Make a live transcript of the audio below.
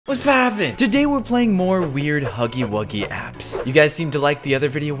What's poppin'? Today we're playing more weird Huggy Wuggy apps. You guys seem to like the other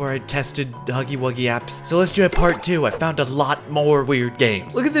video where I tested Huggy Wuggy apps, so let's do a part 2. I found a lot more weird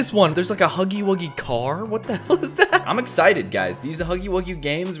games. Look at this one. There's like a Huggy Wuggy car. What the hell is that? I'm excited, guys. These Huggy Wuggy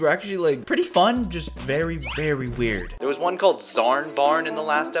games were actually like pretty fun, just very, very weird. There was one called Zarn Barn in the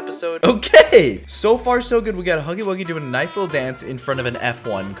last episode. Okay, so far so good. We got Huggy Wuggy doing a nice little dance in front of an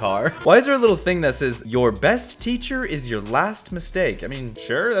F1 car. Why is there a little thing that says, your best teacher is your last mistake? I mean,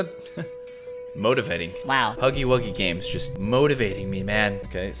 sure, that motivating. Wow. Huggy Wuggy games just motivating me, man.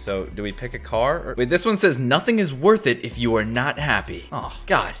 Okay, so do we pick a car? Or wait, this one says nothing is worth it if you are not happy. Oh,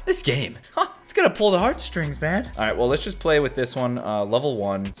 God, this game. Huh. It's gonna pull the heartstrings, man. All right, well, let's just play with this one, level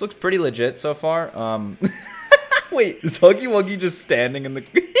 1. This looks pretty legit so far. Wait, is Huggy Wuggy just standing in the...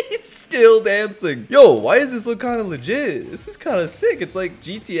 He's still dancing. Yo, why does this look kind of legit? This is kind of sick. It's like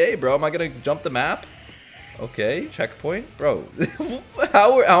GTA, bro. Am I gonna jump the map? Okay, checkpoint. Bro,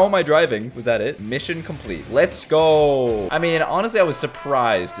 how am I driving? Was that it? Mission complete. Let's go. I mean, honestly, I was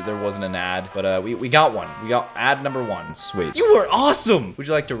surprised there wasn't an ad, but we got one. We got ad number 1. Sweet. You are awesome. Would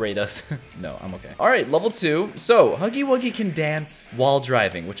you like to rate us? No, I'm okay. All right, level 2. So, Huggy Wuggy can dance while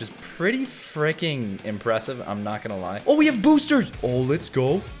driving, which is pretty freaking impressive. I'm not gonna lie. Oh, we have boosters. Oh, let's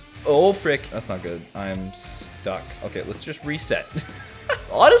go. Oh, frick. That's not good. I'm stuck. Okay, let's just reset.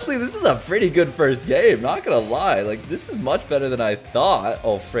 Honestly, this is a pretty good first game, not gonna lie. Like, this is much better than I thought.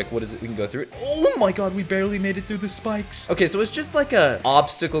 Oh, frick, what is it? We can go through it. Oh my God, we barely made it through the spikes. Okay, so it's just like a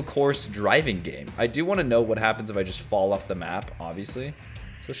obstacle course driving game. I do want to know what happens if I just fall off the map, obviously.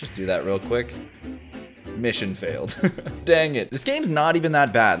 So let's just do that real quick. Mission failed. Dang it. This game's not even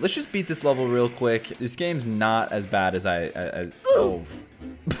that bad. Let's just beat this level real quick. This game's not as bad as oh.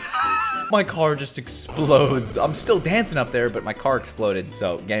 My car just explodes. I'm still dancing up there, but my car exploded,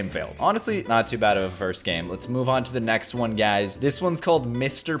 so game failed. Honestly, not too bad of a first game. Let's move on to the next one, guys. This one's called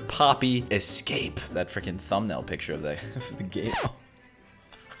Mr. Poppy Escape. That freaking thumbnail picture of the game.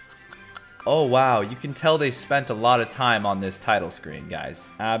 Oh, wow. You can tell they spent a lot of time on this title screen, guys.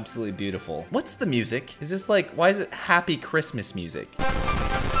 Absolutely beautiful. What's the music? Is this like, why is it Happy Christmas music?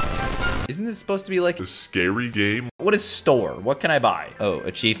 Isn't this supposed to be like a scary game? What is store? What can I buy? Oh,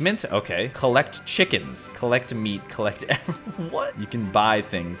 achievement? Okay. Collect chickens. Collect meat. Collect... What? You can buy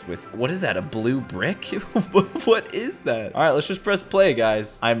things with... What is that? A blue brick? What is that? All right, let's just press play,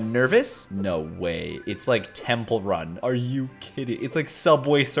 guys. I'm nervous? No way. It's like Temple Run. Are you kidding? It's like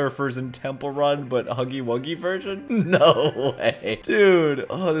Subway Surfers and Temple Run, but Huggy Wuggy version? No way. Dude.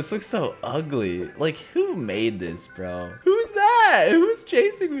 Oh, this looks so ugly. Like, who made this, bro? Who's that? Who's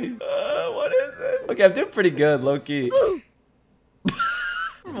chasing me? What is it? Okay, I'm doing pretty good, low-key.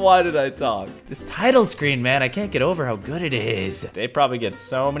 Why did I talk? This title screen, man, I can't get over how good it is. They probably get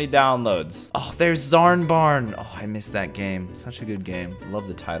so many downloads. Oh, there's Zarn Barn. Oh, I missed that game. Such a good game. Love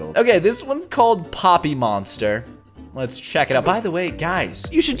the title. Okay, this one's called Poppy Monster. Let's check it out. By the way, guys,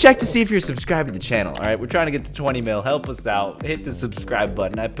 you should check to see if you're subscribed to the channel, all right? We're trying to get to 20 mil. Help us out. Hit the subscribe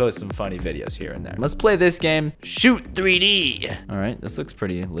button. I post some funny videos here and there. Let's play this game. Shoot 3D. All right, this looks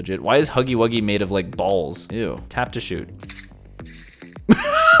pretty legit. Why is Huggy Wuggy made of, like, balls? Ew. Tap to shoot.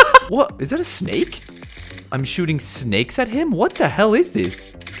 What? Is that a snake? I'm shooting snakes at him? What the hell is this?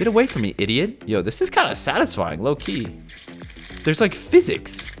 Get away from me, idiot. Yo, this is kind of satisfying, low-key. There's, like,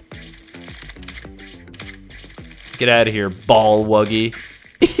 physics. Get out of here, ball Wuggy.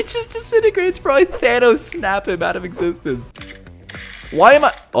 He just disintegrates, bro. I Thanos snap him out of existence. Why am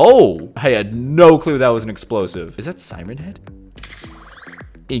I? Oh, I had no clue that was an explosive. Is that Siren Head?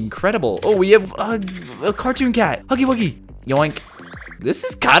 Incredible. Oh, we have a cartoon cat. Huggy Wuggy. Yoink. This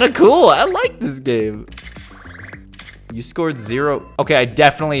is kind of cool. I like this game. You scored 0. Okay, I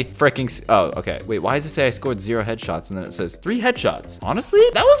definitely freaking... Oh, okay. Wait, why does it say I scored 0 headshots and then it says 3 headshots? Honestly,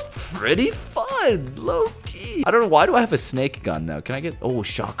 that was pretty fun. Low-key. I don't know. Why do I have a snake gun, though? Can I get... Oh,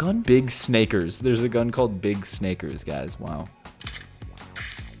 shotgun? Big Snakers. There's a gun called Big Snakers, guys. Wow.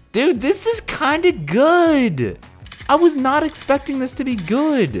 Dude, this is kind of good. I was not expecting this to be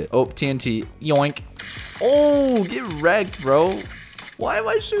good. Oh, TNT. Yoink. Oh, get wrecked, bro. Why am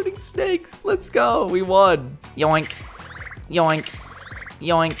I shooting snakes? Let's go. We won. Yoink. Yoink.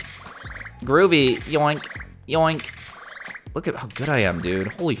 Yoink. Groovy. Yoink. Yoink. Look at how good I am, dude.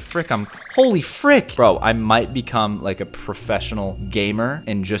 Holy frick, holy frick. Bro, I might become like a professional gamer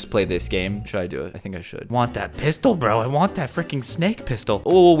and just play this game. Should I do it? I think I should. Want that pistol, bro. I want that freaking snake pistol.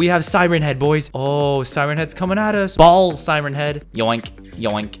 Oh, we have Siren Head, boys. Oh, Siren Head's coming at us. Balls, Siren Head. Yoink.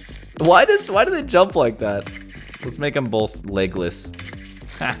 Yoink. Why do they jump like that? Let's make them both legless.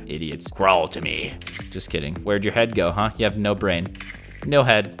 Ha, idiots. Crawl to me. Just kidding. Where'd your head go, huh? You have no brain. No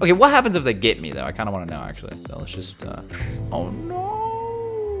head. Okay, what happens if they get me, though? I kind of want to know, actually. So let's just, oh,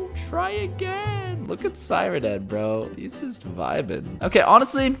 no. Try again. Look at Siren Head, bro. He's just vibing. Okay,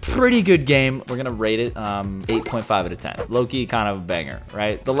 honestly, pretty good game. We're gonna rate it 8.5 out of 10. Low-key, kind of a banger,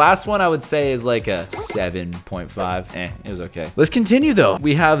 right? The last one I would say is like a 7.5. It was okay. Let's continue though.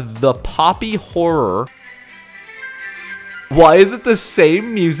 We have the Poppy Horror. Why is it the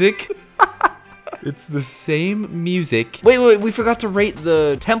same music? It's the same music. Wait, we forgot to rate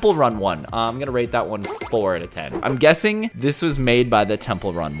the Temple Run one. I'm gonna rate that one 4 out of 10. I'm guessing this was made by the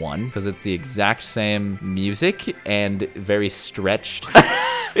Temple Run one because it's the exact same music and very stretched.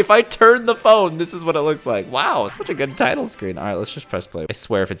 If I turn the phone, this is what it looks like. Wow, it's such a good title screen. All right, let's just press play. I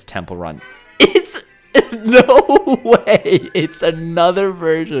swear if it's Temple Run. It's... No way. It's another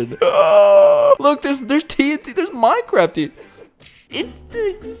version. Oh, look, there's TNT. There's Minecraft TNT. It's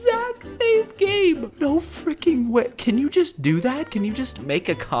the exact same game. No freaking way. Can you just do that? Can you just make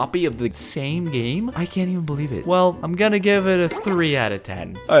a copy of the same game? I can't even believe it. Well, I'm gonna give it a 3 out of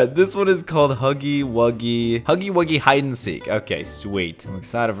 10. All right, this one is called Huggy Wuggy. Huggy Wuggy Hide and Seek. Okay, sweet. I'm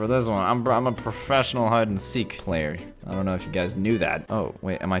excited for this one. I'm a professional hide and seek player. I don't know if you guys knew that. Oh,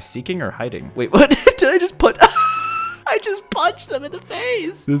 wait, am I seeking or hiding? Wait, what? Did I just put... I just punched them in the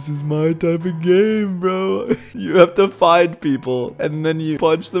face. This is my type of game, bro. You have to find people and then you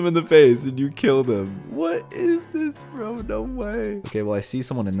punch them in the face and you kill them. What is this, bro? No way. Okay, well, I see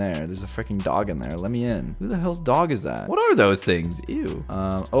someone in there. There's a freaking dog in there. Let me in. Who the hell's dog is that? What are those things? Ew.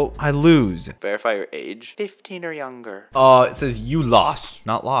 Oh, I lose. Verify your age. 15 or younger. Oh, it says you lost.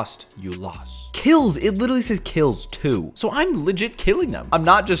 Not lost. You lost. Kills. It literally says kills too. So I'm legit killing them. I'm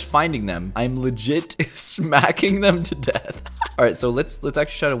not just finding them. I'm legit smacking them to death. All right, so let's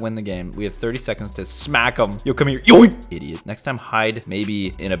actually try to win the game. We have 30 seconds to smack them. Yo, come here. Yoink! Idiot. Next time, hide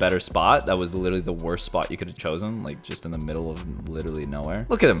maybe in a better spot. That was literally the worst spot you could have chosen, like just in the middle of literally nowhere.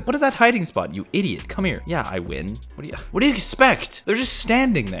 Look at them. What is that hiding spot? You idiot. Come here. Yeah, I win. What do you expect? They're just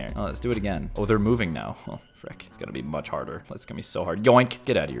standing there. Oh, let's do it again. Oh, they're moving now. Oh, frick. It's gonna be much harder. It's gonna be so hard. Yoink.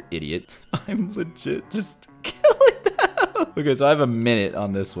 Get out of here, idiot. I'm legit just killing them. Okay, so I have a minute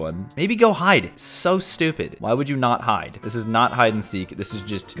on this one. Maybe go hide. So stupid. Why would you not hide? This is not hide and seek. This is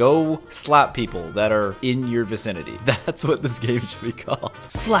just go slap people that are in your vicinity. That's what this game should be called.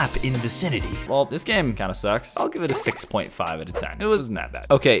 Slap in vicinity. Well, this game kind of sucks. I'll give it a 6.5 out of 10. It wasn't that bad.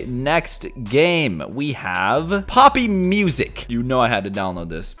 Okay, next game. We have Poppy Music. You know I had to download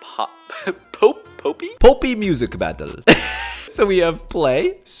this. Poppy Music Battle. So we have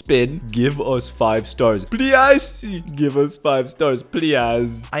play, spin, give us 5 stars. Please give us 5 stars,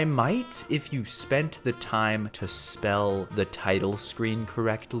 please. I might if you spent the time to spell the title screen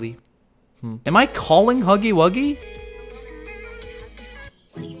correctly. Am I calling Huggy Wuggy?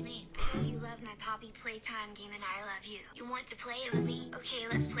 What your name? You love my Poppy Playtime game and I love you. You want to play it with me? Okay,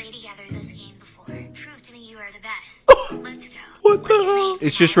 let's play together this game before. Prove to me you are the best. Let's go. What the hell?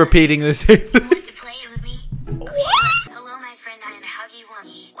 It's just repeating the same thing. You want to play it with me? Okay, hello my friend, I am Huggy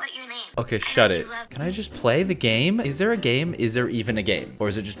Wuggy. What your name? Okay, shut it. Can I just play the game? Is there a game? Is there even a game? Or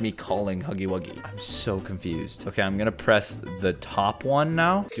is it just me calling Huggy Wuggy? I'm so confused. Okay, I'm gonna press the top one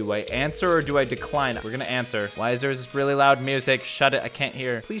now. Do I answer or do I decline? We're gonna answer. Why is there this really loud music? Shut it, I can't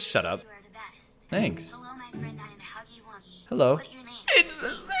hear. Please shut up. You are the best. Thanks. Hello my friend, I am Huggy Wuggy. Hello. What your name? It's the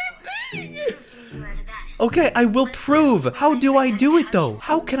same thing. Prove to me you are the best. Okay, I will prove. How do I do it though?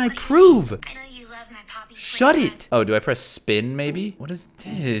 How can I prove? I know you love my Poppy Shut Playtime. it. Oh, do I press spin maybe? What is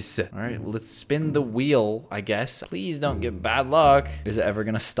this? All right, well, let's spin the wheel, I guess. Please don't get bad luck. Is it ever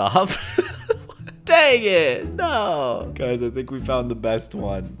gonna stop? Dang it. No. Guys, I think we found the best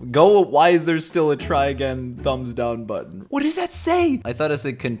one. Go, why is there still a try again thumbs down button? What does that say? I thought it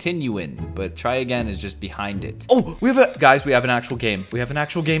said continue in, but try again is just behind it. Oh, guys, we have an actual game. We have an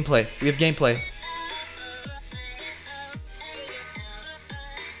actual gameplay. We have gameplay.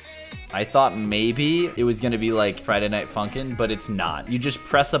 I thought maybe it was gonna be like Friday Night Funkin', but it's not. You just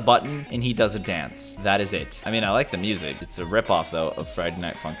press a button and he does a dance. That is it. I mean, I like the music. It's a ripoff though of Friday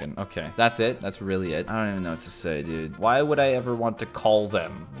Night Funkin'. Okay, that's it. That's really it. I don't even know what to say, dude. Why would I ever want to call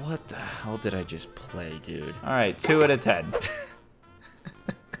them? What the hell did I just play, dude? All right, 2 out of 10.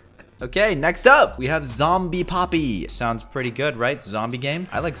 Okay, next up, we have Zombie Poppy. Sounds pretty good, right? Zombie game.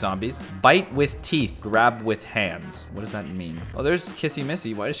 I like zombies. Bite with teeth, grab with hands. What does that mean? Oh, there's Kissy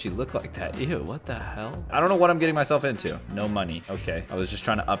Missy. Why does she look like that? Ew, what the hell? I don't know what I'm getting myself into. No money. Okay, I was just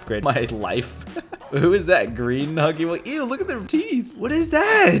trying to upgrade my life. Who is that? Green Huggy Wuggy? Ew, look at their teeth. What is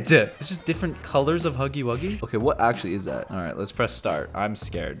that? It's just different colors of Huggy Wuggy. Okay, what actually is that? All right, let's press start. I'm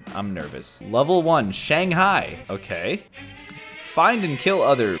scared. I'm nervous. Level 1, Shanghai. Okay. Find and kill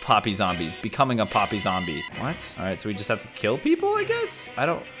other Poppy zombies, becoming a Poppy zombie. What? All right, so we just have to kill people, I guess? I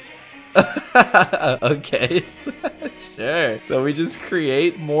don't... Okay. Sure. So we just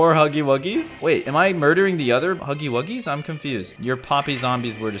create more Huggy Wuggies? Wait, am I murdering the other Huggy Wuggies? I'm confused. Your poppy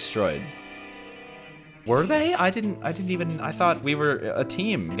zombies were destroyed. Were they? I thought we were a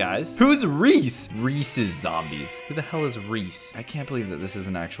team, guys. Who's Reese? Reese's zombies. Who the hell is Reese? I can't believe that this is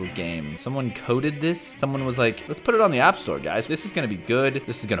an actual game. Someone coded this. Someone was like, let's put it on the App Store, guys. This is gonna be good.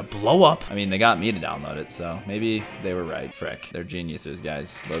 This is gonna blow up. I mean, they got me to download it, so maybe they were right. Frick. They're geniuses,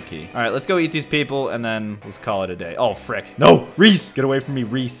 guys. Low key. All right, let's go eat these people and then let's call it a day. Oh, frick. No, Reese. Get away from me,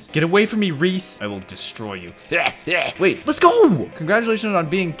 Reese. Get away from me, Reese. I will destroy you. Wait, let's go. Congratulations on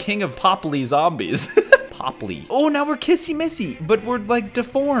being king of Popply zombies. Popply. Oh, now we're kissy missy, but we're like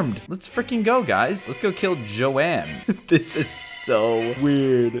deformed. Let's freaking go, guys. Let's go kill Joanne. This is so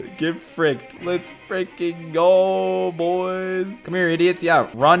weird. Get fricked. Let's freaking go, boys. Come here, idiots. Yeah,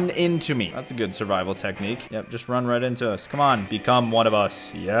 run into me. That's a good survival technique. Yep, just run right into us. Come on, become one of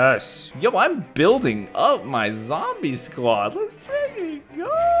us. Yes. Yo, I'm building up my zombie squad. Let's freaking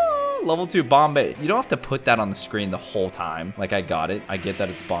go. Level 2 Bombay. You don't have to put that on the screen the whole time. Like, I got it. I get that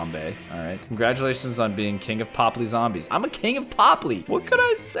it's Bombay. All right. Congratulations on being king of Popply zombies. I'm a king of Popply. What could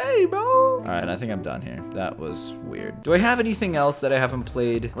I say, bro? All right, I think I'm done here. That was weird. Do I have anything else that I haven't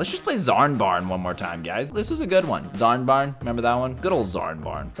played? Let's just play Zarnbarn one more time, guys. This was a good one. Zarnbarn. Remember that one? Good old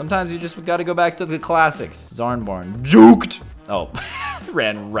Zarnbarn. Sometimes you just got to go back to the classics. Zarnbarn. Juked. Oh,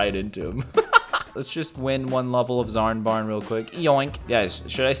 ran right into him. Let's just win one level of Zarnbarn real quick. Yoink. Guys,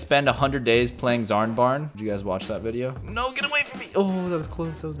 should I spend 100 days playing Zarnbarn? Did you guys watch that video? No, get away from me. Oh, that was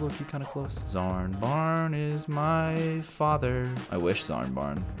close. That was low-key kind of close. Zarnbarn is my father. I wish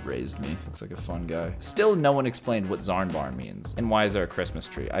Zarnbarn raised me. Looks like a fun guy. Still, no one explained what Zarnbarn means. And why is there a Christmas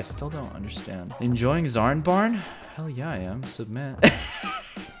tree? I still don't understand. Enjoying Zarnbarn? Hell yeah, I am. Submit.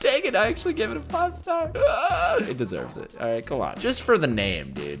 Dang it, I actually gave it a 5-star. It deserves it. All right, come on. Just for the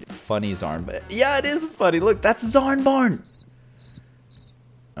name, dude. Funny Zarnbarn. Yeah, it is funny. Look, that's Zarnbarn.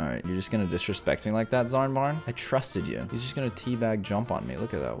 All right, you're just gonna disrespect me like that, Zarnbarn? I trusted you. He's just gonna teabag jump on me.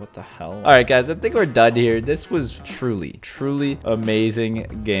 Look at that. What the hell? All right, guys, I think we're done here. This was truly amazing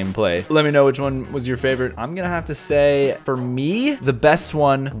gameplay. Let me know which one was your favorite. I'm gonna have to say, for me, the best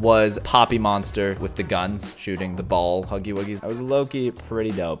one was Poppy Monster with the guns shooting the ball Huggy Wuggies. That was low-key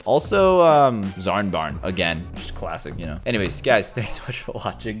pretty dope. Also, Zarnbarn, again, just classic, you know. Anyways, guys, thanks so much for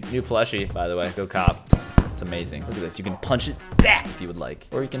watching. New plushie, by the way. Go cop. It's amazing. Look at this. You can punch it back if you would like.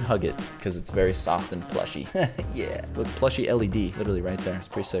 Or you can hug it because it's very soft and plushy. Yeah. Look, plushy LED. Literally right there. It's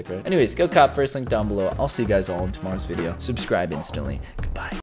pretty sick, right? Anyways, go cop. First link down below. I'll see you guys all in tomorrow's video. Subscribe instantly. Goodbye.